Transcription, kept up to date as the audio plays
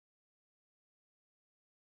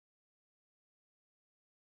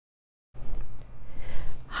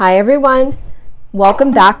Hi everyone, welcome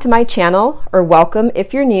back to my channel, or welcome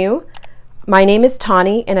if you're new. My name is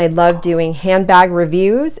Tani and I love doing handbag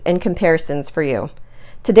reviews and comparisons for you.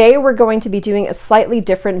 Today we're going to be doing a slightly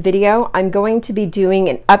different video. I'm going to be doing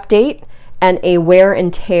an update and a wear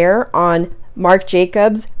and tear on Marc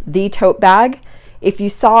Jacobs The Tote Bag. If you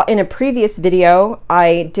saw in a previous video,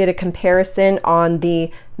 I did a comparison on the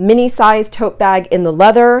mini size tote bag in the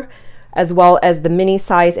leather, as well as the mini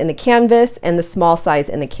size in the canvas and the small size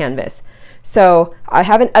in the canvas. So I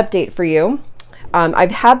have an update for you.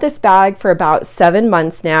 I've had this bag for about 7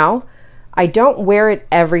 months now. I don't wear it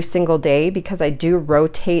every single day because I do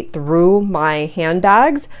rotate through my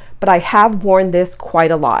handbags, but I have worn this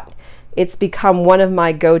quite a lot. It's become one of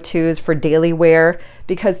my go-tos for daily wear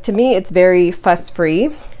because to me it's very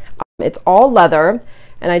fuss-free. It's all leather,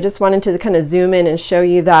 and I just wanted to kind of zoom in and show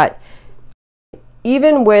you that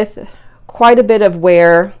even with quite a bit of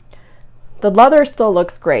wear, the leather still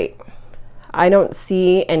looks great. I don't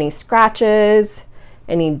see any scratches,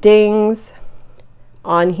 any dings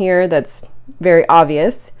on here that's very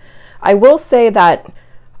obvious. I will say that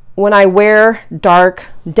when I wear dark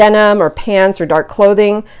denim or pants or dark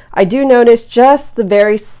clothing, I do notice just the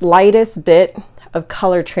very slightest bit of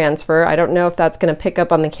color transfer. I don't know if that's going to pick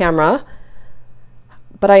up on the camera,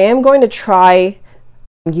 but I am going to try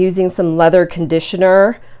using some leather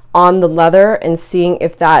conditioner on the leather and seeing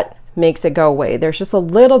if that makes it go away. There's just a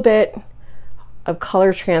little bit of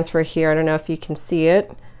color transfer here. I don't know if you can see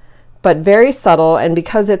it, but very subtle, and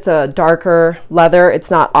because it's a darker leather,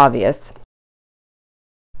 it's not obvious.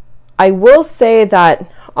 I will say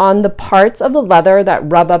that on the parts of the leather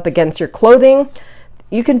that rub up against your clothing,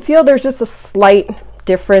 you can feel there's just a slight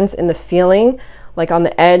difference in the feeling, like on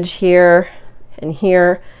the edge here and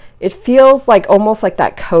here. It feels like almost like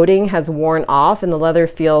that coating has worn off and the leather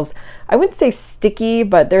feels, I wouldn't say sticky,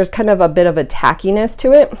 but there's kind of a bit of a tackiness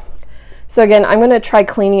to it. So again, I'm going to try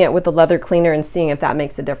cleaning it with the leather cleaner and seeing if that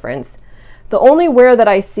makes a difference. The only wear that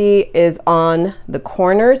I see is on the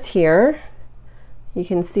corners here. You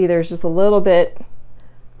can see there's just a little bit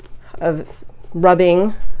of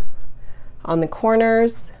rubbing on the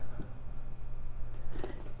corners.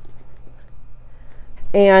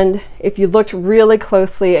 And if you looked really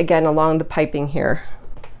closely, again, along the piping here,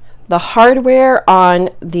 the hardware on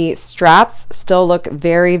the straps still look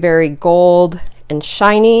very, very gold and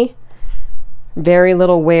shiny. Very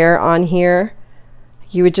little wear on here.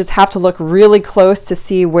 You would just have to look really close to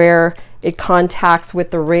see where it contacts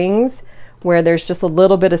with the rings, where there's just a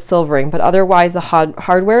little bit of silvering, but otherwise the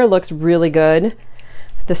hardware looks really good.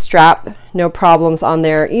 The strap, no problems on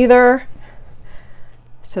there either.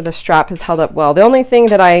 So the strap has held up well. The only thing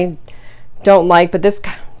that I don't like, but this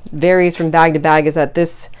varies from bag to bag, is that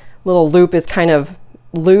this little loop is kind of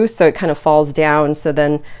loose, so it kind of falls down, so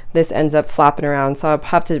then this ends up flapping around. So I'll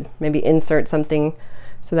have to maybe insert something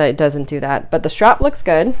so that it doesn't do that. But the strap looks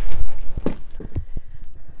good.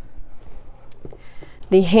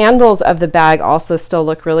 The handles of the bag also still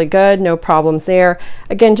look really good, no problems there.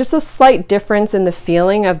 Again, just a slight difference in the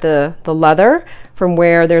feeling of the leather from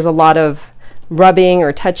where there's a lot of rubbing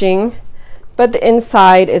or touching, but the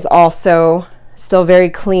inside is also still very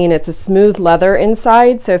clean. It's a smooth leather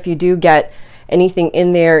inside, so if you do get anything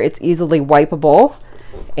in there, it's easily wipeable.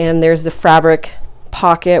 And there's the fabric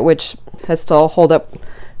pocket, which has still held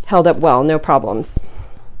up well, no problems.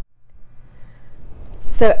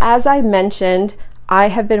 So as I mentioned, I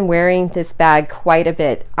have been wearing this bag quite a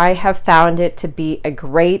bit. I have found it to be a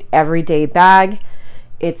great everyday bag.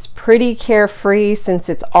 It's pretty carefree since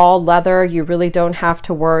it's all leather. You really don't have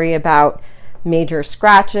to worry about major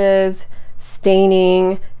scratches,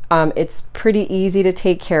 staining. It's pretty easy to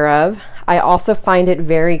take care of. I also find it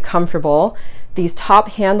very comfortable. These top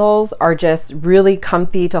handles are just really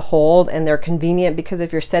comfy to hold, and they're convenient because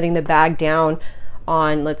if you're setting the bag down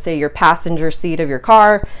on, let's say, your passenger seat of your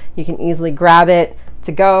car, you can easily grab it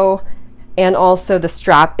to go. And also the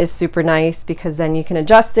strap is super nice because then you can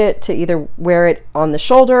adjust it to either wear it on the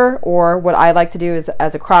shoulder, or what I like to do is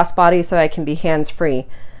as a crossbody so I can be hands-free.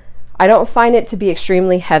 I don't find it to be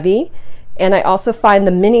extremely heavy, and I also find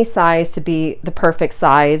the mini size to be the perfect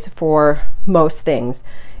size for most things.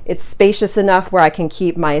 It's spacious enough where I can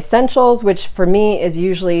keep my essentials, which for me is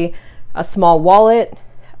usually a small wallet,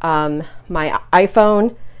 my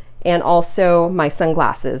iPhone, and also my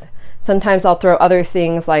sunglasses. Sometimes I'll throw other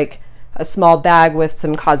things like a small bag with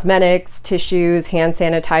some cosmetics, tissues, hand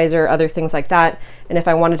sanitizer, other things like that. And if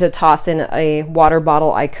I wanted to toss in a water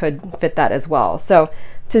bottle, I could fit that as well. So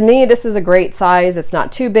to me, this is a great size. It's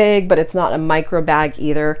not too big, but it's not a micro bag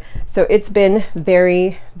either. So it's been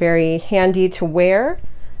very, very handy to wear.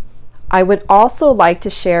 I would also like to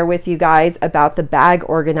share with you guys about the bag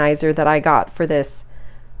organizer that I got for this.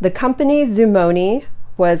 The company Zoomoni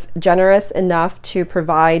was generous enough to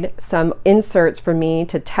provide some inserts for me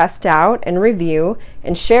to test out and review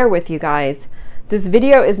and share with you guys. This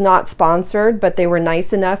video is not sponsored, but they were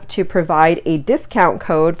nice enough to provide a discount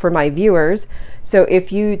code for my viewers. So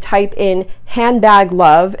if you type in handbag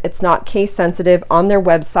love, it's not case sensitive, on their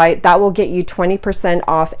website, that will get you 20%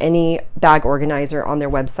 off any bag organizer on their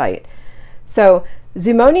website. So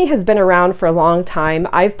Zoomoni has been around for a long time.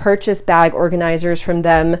 I've purchased bag organizers from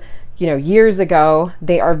them, years ago.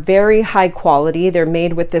 They are very high quality. They're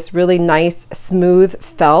made with this really nice smooth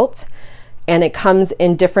felt, and it comes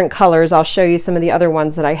in different colors. I'll show you some of the other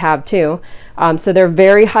ones that I have too. So they're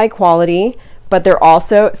very high quality, but they're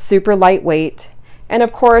also super lightweight. And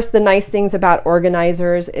of course, the nice things about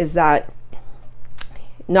organizers is that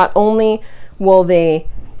not only will they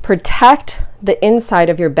protect the inside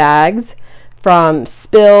of your bags from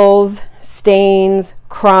spills, stains,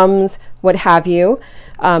 crumbs, what have you,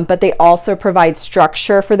 but they also provide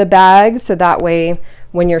structure for the bags, so that way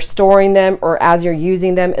when you're storing them or as you're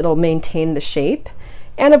using them, it'll maintain the shape.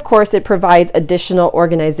 And of course, it provides additional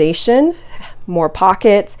organization, more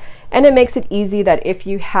pockets, and it makes it easy that if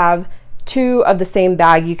you have two of the same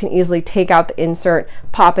bag, you can easily take out the insert,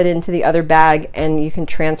 pop it into the other bag, and you can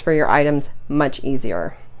transfer your items much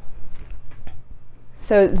easier.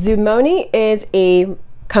 So Zoomoni is a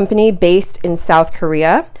company based in South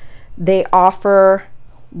Korea. They offer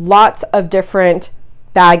lots of different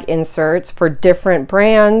bag inserts for different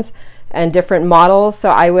brands and different models. So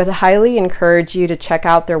I would highly encourage you to check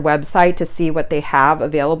out their website to see what they have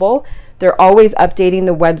available. They're always updating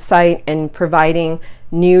the website and providing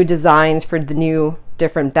new designs for the new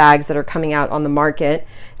different bags that are coming out on the market.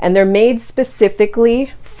 And they're made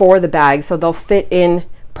specifically for the bag, so they'll fit in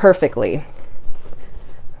perfectly.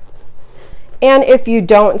 And if you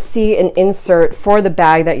don't see an insert for the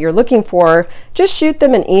bag that you're looking for, just shoot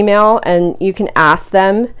them an email and you can ask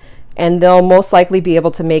them, and they'll most likely be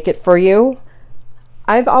able to make it for you.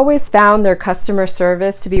 I've always found their customer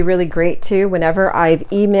service to be really great too. Whenever I've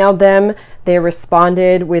emailed them, they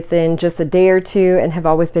responded within just a day or two and have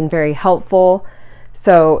always been very helpful.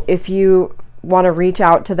 So if you want to reach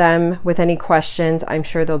out to them with any questions, I'm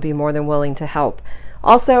sure they'll be more than willing to help.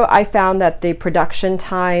 Also, I found that the production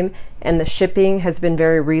time and the shipping has been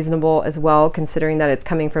very reasonable as well, considering that it's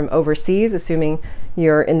coming from overseas, assuming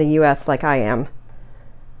you're in the US like I am.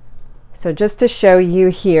 So just to show you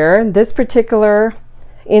here, this particular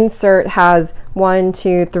insert has 1,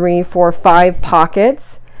 2, 3, 4, 5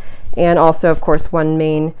 pockets, and also of course one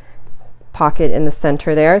main pocket in the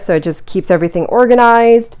center there. So it just keeps everything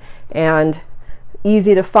organized and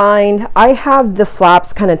easy to find. I have the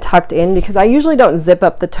flaps kind of tucked in because I usually don't zip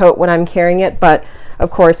up the tote when I'm carrying it, but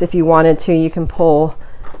of course if you wanted to, you can pull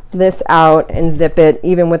this out and zip it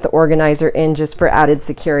even with the organizer in, just for added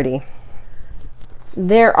security.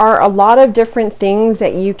 There are a lot of different things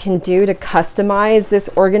that you can do to customize this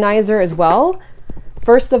organizer as well.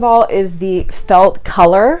 First of all is the felt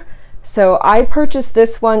color. So I purchased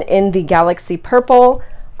this one in the Galaxy Purple.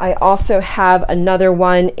 I also have another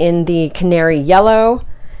one in the Canary Yellow.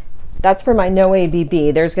 That's for my No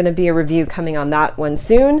ABB. There's going to be a review coming on that one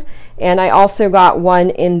soon. And I also got one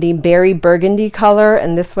in the Berry Burgundy color,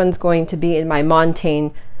 and this one's going to be in my Montaigne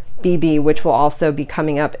BB, which will also be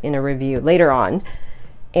coming up in a review later on.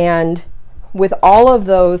 And with all of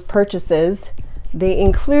those purchases, they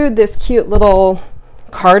include this cute little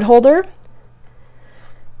card holder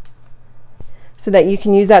so that you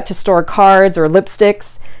can use that to store cards or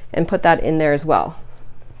lipsticks and put that in there as well.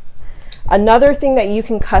 Another thing that you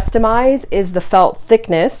can customize is the felt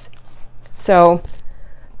thickness. So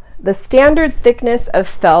the standard thickness of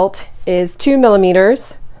felt is 2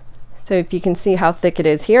 millimeters. So if you can see how thick it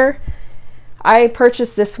is here. I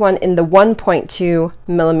purchased this one in the 1.2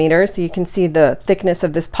 millimeters, so you can see the thickness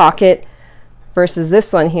of this pocket versus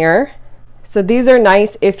this one here. So these are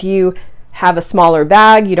nice if you have a smaller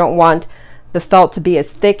bag, you don't want the felt to be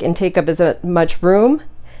as thick and take up as much room,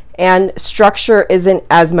 and structure isn't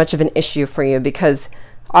as much of an issue for you because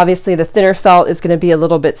obviously the thinner felt is going to be a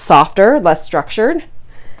little bit softer, less structured,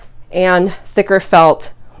 and thicker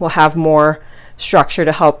felt will have more structure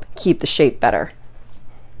to help keep the shape better.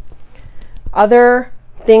 Other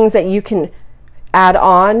things that you can add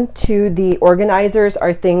on to the organizers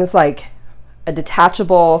are things like a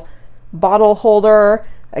detachable bottle holder,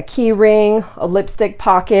 a key ring, a lipstick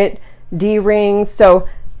pocket, D-rings. So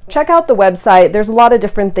check out the website. There's a lot of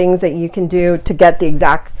different things that you can do to get the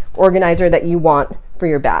exact organizer that you want for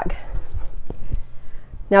your bag.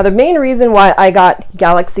 Now the main reason why I got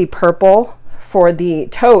Galaxy Purple for the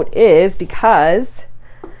tote is because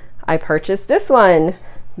I purchased this one.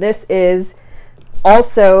 This is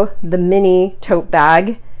also the mini tote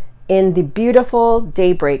bag in the beautiful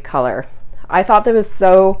Daybreak color. I thought that was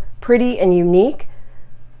so pretty and unique.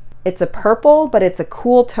 It's a purple, but it's a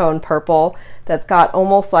cool tone purple that's got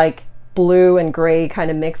almost like blue and gray kind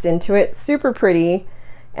of mixed into it. Super pretty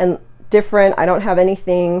and different. I don't have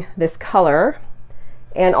anything this color.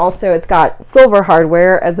 And also it's got silver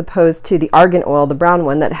hardware as opposed to the Argan oil, the brown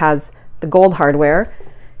one that has the gold hardware.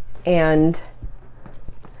 And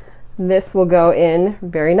this will go in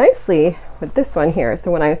very nicely with this one here.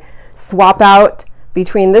 So when I swap out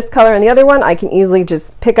between this color and the other one, I can easily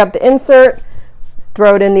just pick up the insert,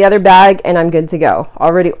 throw it in the other bag, and I'm good to go.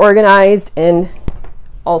 Already organized and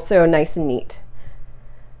also nice and neat.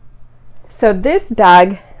 So this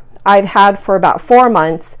bag I've had for about 4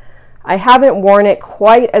 months. I haven't worn it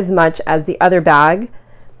quite as much as the other bag,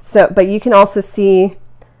 but you can also see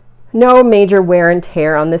no major wear and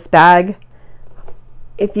tear on this bag.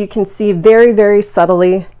 If you can see very, very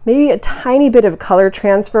subtly, maybe a tiny bit of color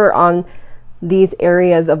transfer on these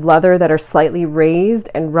areas of leather that are slightly raised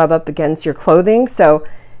and rub up against your clothing. So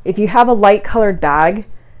if you have a light colored bag,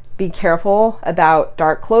 be careful about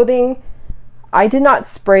dark clothing. I did not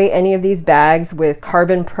spray any of these bags with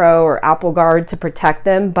Carbon Pro or Apple Guard to protect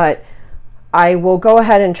them, but I will go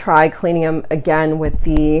ahead and try cleaning them again with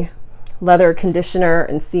the leather conditioner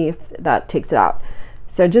and see if that takes it out.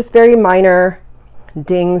 So just very minor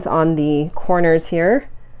dings on the corners here.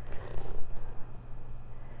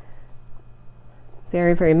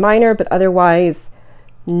 Very, very minor, but otherwise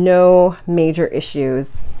no major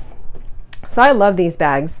issues. So I love these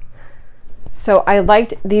bags. So I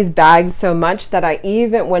liked these bags so much that I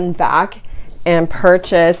even went back and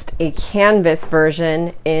purchased a canvas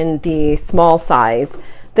version in the small size.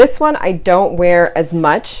 This one I don't wear as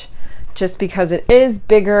much just because it is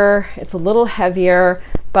bigger, it's a little heavier,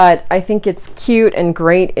 but I think it's cute and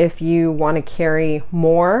great if you want to carry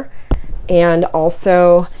more. And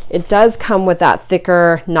also it does come with that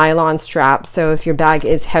thicker nylon strap, so if your bag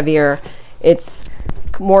is heavier, it's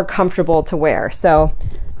more comfortable to wear. So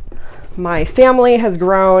my family has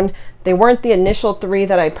grown. They weren't the initial 3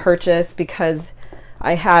 that I purchased because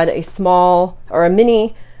I had a small or a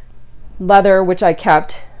mini leather, which I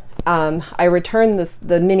kept. I returned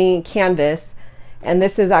the mini canvas, and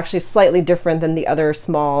this is actually slightly different than the other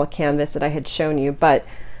small canvas that I had shown you, but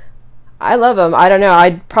I love them. I don't know,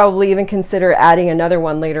 I'd probably even consider adding another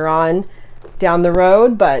one later on down the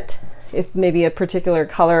road, but if maybe a particular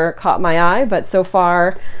color caught my eye. But so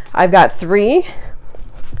far I've got 3.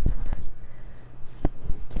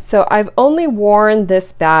 So I've only worn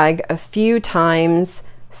this bag a few times,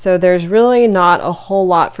 so there's really not a whole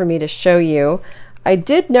lot for me to show you. I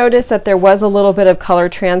did notice that there was a little bit of color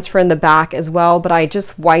transfer in the back as well, but I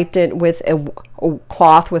just wiped it with a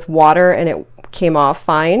cloth with water and it came off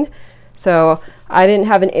fine. So I didn't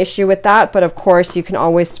have an issue with that, but of course you can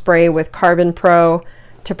always spray with Carbon Pro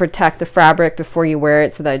to protect the fabric before you wear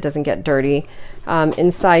it so that it doesn't get dirty.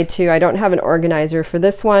 Inside too, I don't have an organizer for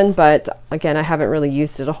this one, but again, I haven't really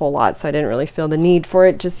used it a whole lot, so I didn't really feel the need for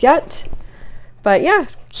it just yet. But yeah,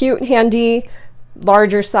 cute, handy,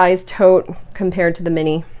 larger size tote compared to the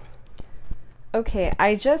mini. Okay,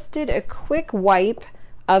 I just did a quick wipe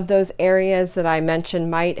of those areas that I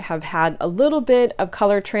mentioned might have had a little bit of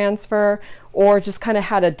color transfer or just kind of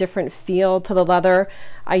had a different feel to the leather.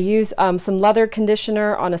 I used some leather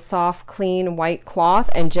conditioner on a soft, clean white cloth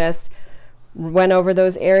and just went over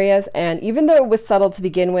those areas, and even though it was subtle to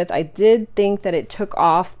begin with, I did think that it took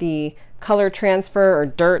off the color transfer or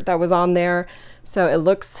dirt that was on there, so it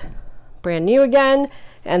looks brand new again,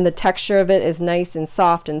 and the texture of it is nice and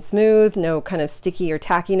soft and smooth, no kind of sticky or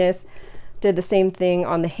tackiness. Did the same thing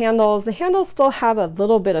on the handles. The handles still have a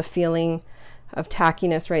little bit of feeling of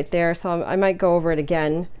tackiness right there, so I might go over it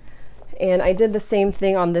again. And I did the same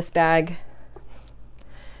thing on this bag.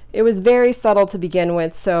 It was very subtle to begin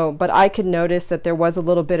with, but I could notice that there was a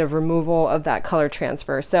little bit of removal of that color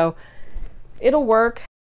transfer. So it'll work.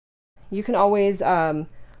 You can always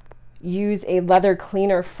use a leather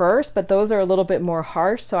cleaner first, but those are a little bit more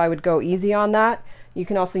harsh, so I would go easy on that. You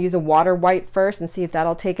can also use a water wipe first and see if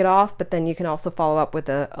that'll take it off, but then you can also follow up with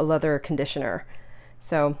a leather conditioner.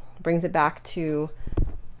 So it brings it back to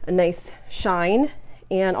a nice shine.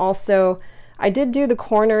 And also I did do the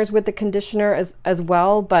corners with the conditioner as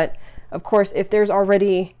well, but of course if there's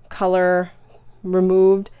already color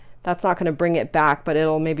removed, that's not going to bring it back, but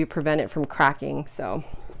it'll maybe prevent it from cracking. So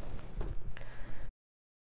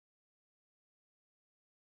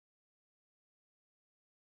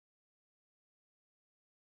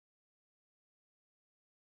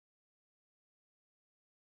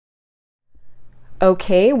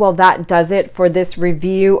Okay, well that does it for this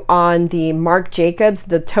review on the Marc Jacobs,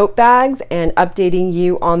 the tote bags, and updating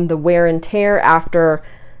you on the wear and tear after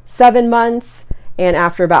 7 months and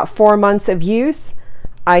after about 4 months of use.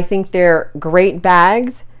 I think they're great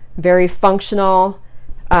bags, very functional,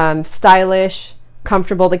 stylish,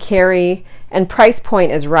 comfortable to carry, and price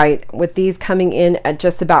point is right. With these coming in at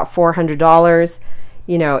just about $400,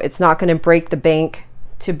 you know, it's not going to break the bank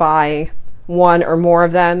to buy one or more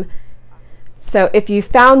of them. So if you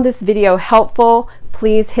found this video helpful,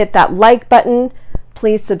 please hit that like button.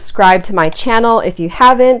 Please subscribe to my channel if you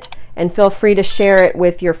haven't, and feel free to share it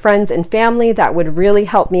with your friends and family. That would really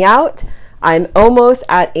help me out. I'm almost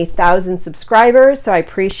at 1,000 subscribers, so I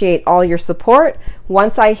appreciate all your support.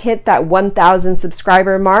 Once I hit that 1,000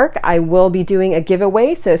 subscriber mark, I will be doing a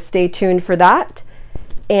giveaway, so stay tuned for that.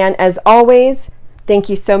 And as always, thank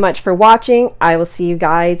you so much for watching. I will see you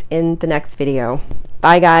guys in the next video.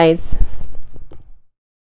 Bye guys.